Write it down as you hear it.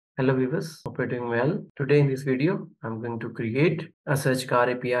Hello viewers, hope you're doing well. Today in this video, I'm going to create a search car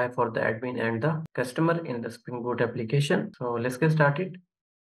API for the admin and the customer in the Spring Boot application. So let's get started.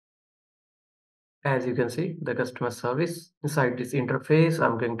 As you can see, the customer service. Inside this interface,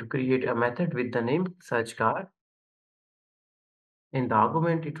 I'm going to create a method with the name search car. In the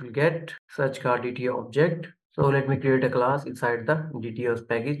argument, it will get search car DTO object. So let me create a class inside the DTOs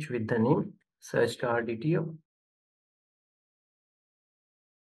package with the name search car DTO.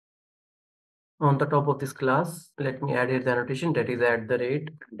 On the top of this class, let me add here the annotation that is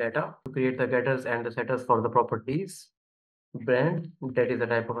 @data to create the getters and the setters for the properties. Brand, that is the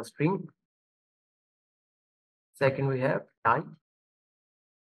type of a string. Second, we have type.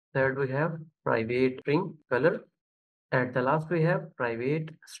 Third, we have private string color. At the last, we have private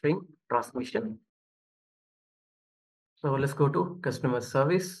string transmission. So let's go to customer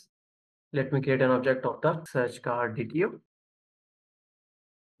service. Let me create an object of the search car DTO.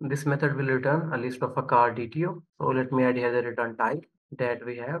 This method will return a list of a car DTO. So let me add here the return type that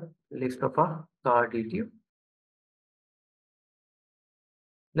we have list of a car DTO.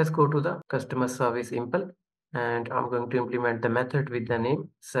 Let's go to the customer service impl and I'm going to implement the method with the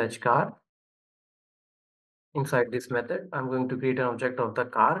name search car. Inside this method, I'm going to create an object of the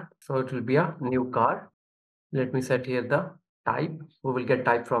car. So it will be a new car. Let me set here the type. We will get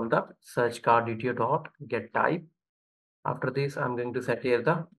type from the search car DTO dot get type. After this, I'm going to set here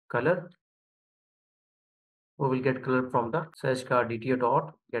the color. We will get color from the search car DTO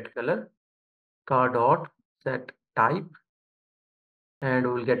dot get color. Car dot set type. And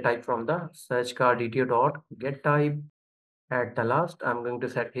we will get type from the search car DTO dot get type. At the last, I'm going to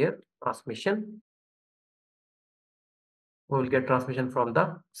set here transmission. We will get transmission from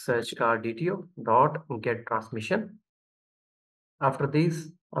the search car DTO dot get transmission. After this,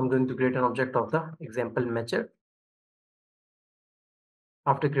 I'm going to create an object of the example matcher.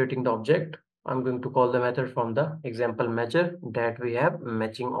 After creating the object, I'm going to call the method from the example matcher that we have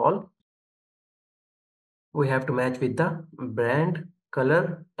matching all. We have to match with the brand,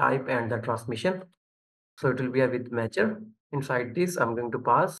 color, type, and the transmission. So it will be a with matcher. Inside this, I'm going to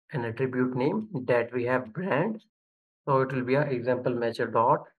pass an attribute name that we have brand. So it will be a example matcher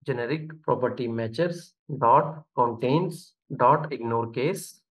dot generic property matchers dot contains dot ignore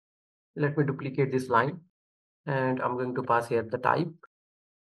case. Let me duplicate this line and I'm going to pass here the type.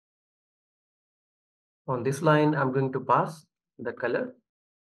 On this line, I'm going to pass the color.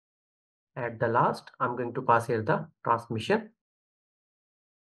 At the last, I'm going to pass here the transmission.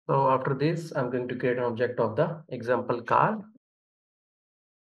 So after this, I'm going to create an object of the example car.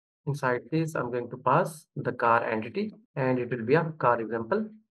 Inside this, I'm going to pass the car entity and it will be a car example.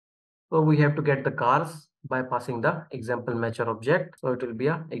 So we have to get the cars by passing the example matcher object. So it will be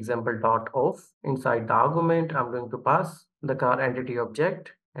a example dot of. Inside the argument, I'm going to pass the car entity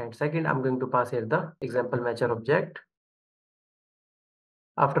object. And second, I'm going to pass here the example matcher object.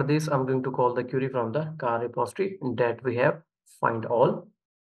 After this, I'm going to call the query from the car repository that we have find all.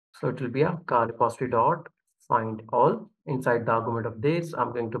 So it will be a car repository dot find all. Inside the argument of this,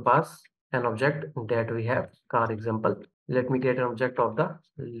 I'm going to pass an object that we have car example. Let me create an object of the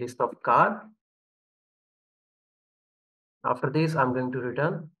list of car. After this, I'm going to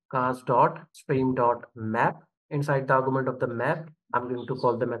return cars dot stream dot map. Inside the argument of the map, I'm going to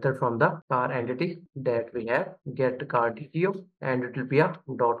call the method from the car entity that we have get car DTO and it will be a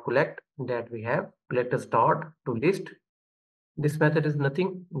dot collect that we have collectors dot to list. This method is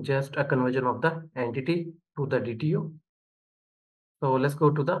nothing, just a conversion of the entity to the DTO. So let's go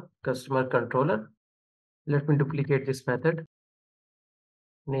to the customer controller. Let me duplicate this method.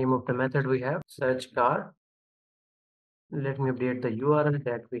 Name of the method we have search car. Let me update the URL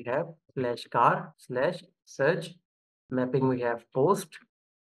that we have /car/search. Mapping we have post.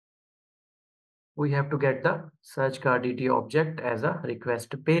 We have to get the search car DTO object as a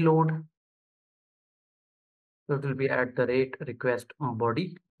request payload. So it will be @request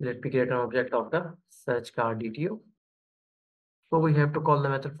body. Let me create an object of the search car DTO. So we have to call the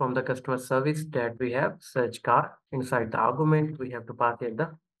method from the customer service that we have search car. Inside the argument, we have to pass in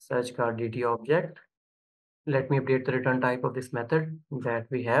the search car DTO object. Let me update the return type of this method that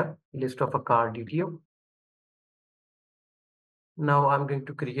we have list of a car DTO. Now I'm going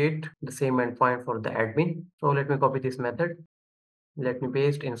to create the same endpoint for the admin. So let me copy this method. Let me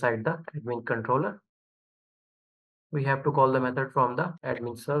paste inside the admin controller. We have to call the method from the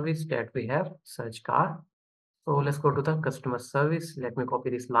admin service that we have search car. So let's go to the customer service. Let me copy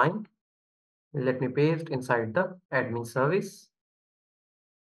this line. Let me paste inside the admin service.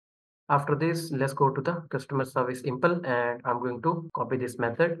 After this, let's go to the customer service impl and I'm going to copy this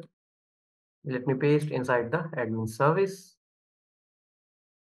method. Let me paste inside the admin service.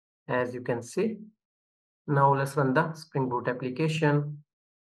 as you can see. Now let's run the Spring Boot application.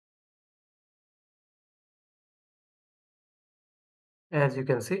 As you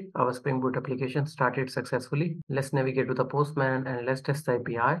can see, our Spring Boot application started successfully. Let's navigate to the Postman and let's test the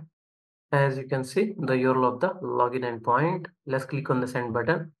API. As you can see, the URL of the login endpoint. Let's click on the send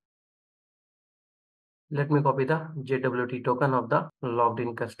button. Let me copy the JWT token of the logged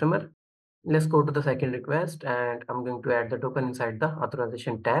in customer. Let's go to the second request and I'm going to add the token inside the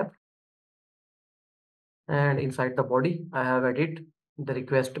authorization tab. And inside the body, I have added the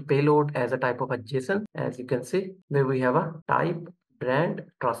request payload as a type of a JSON. As you can see, where we have a type, brand,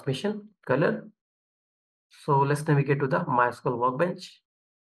 transmission, color. So let's navigate to the MySQL workbench.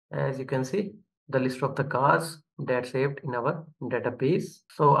 As you can see, the list of the cars that saved in our database.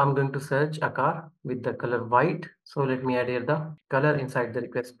 So I'm going to search a car with the color white. So let me add here the color inside the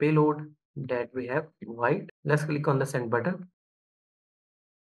request payload that we have white. Let's click on the send button.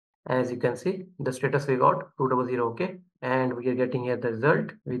 As you can see, the status we got 200 OK, and we are getting here the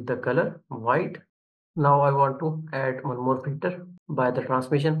result with the color white. Now I want to add one more filter by the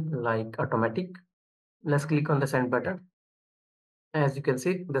transmission like automatic. Let's click on the send button. As you can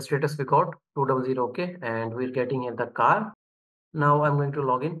see, the status we got 200 OK, and we're getting in the car. Now I'm going to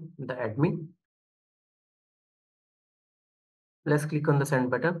log in the admin. Let's click on the send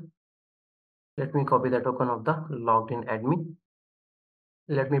button. Let me copy the token of the logged in admin.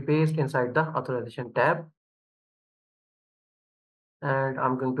 Let me paste inside the authorization tab. And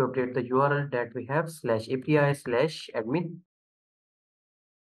I'm going to update the URL that we have /API/admin.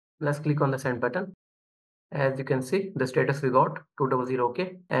 Let's click on the send button. As you can see, the status we got 200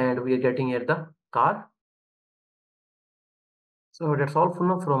 OK, and we are getting here the car. So that's all for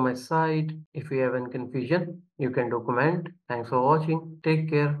now from my side. If you have any confusion, you can document. Thanks for watching. Take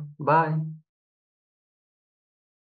care. Bye.